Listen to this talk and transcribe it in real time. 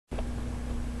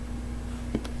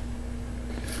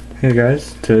Hey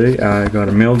guys, today I got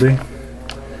a Mailday.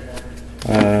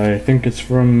 I think it's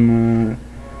from,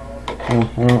 well,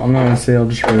 I'm not gonna say, I'll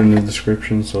just write it in the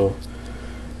description so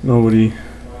nobody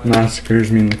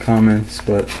massacres me in the comments,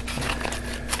 but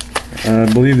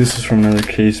I believe this is from another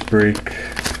case break.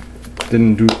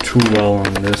 Didn't do too well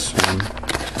on this one.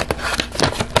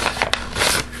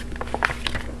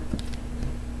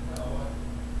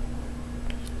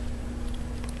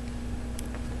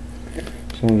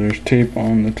 So there's tape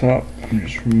on the top.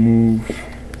 Just remove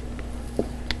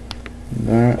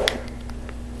that.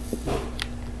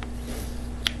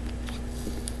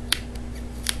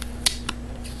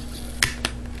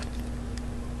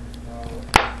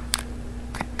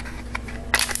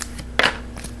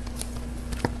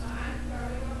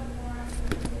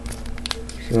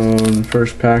 So in the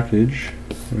first package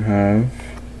we have,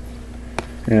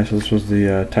 so this was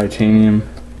the titanium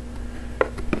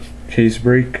case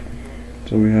break.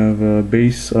 So we have a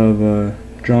base of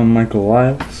John Michael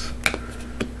Lyles,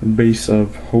 a base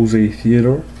of Jose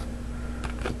Theodore,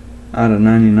 out of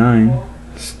 99,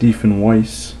 Stephen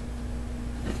Weiss,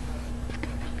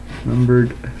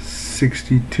 numbered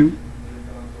 62,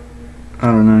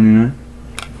 out of 99,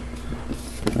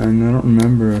 and I don't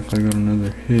remember if I got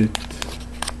another hit.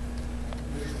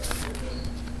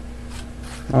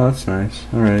 Oh, that's nice.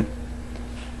 Alright.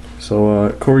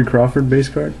 So, Corey Crawford base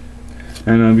card.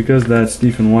 And because that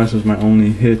Stephen Weiss was my only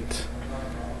hit,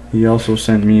 he also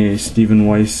sent me a Stephen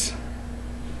Weiss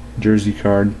jersey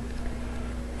card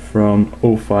from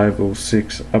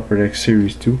 05-06 Upper Deck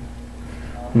Series 2.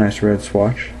 Nice red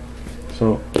swatch.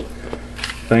 So,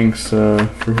 thanks for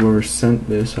whoever sent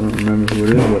this. I don't remember who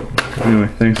it is, but anyway,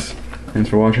 thanks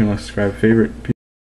for watching. Like, subscribe, favorite.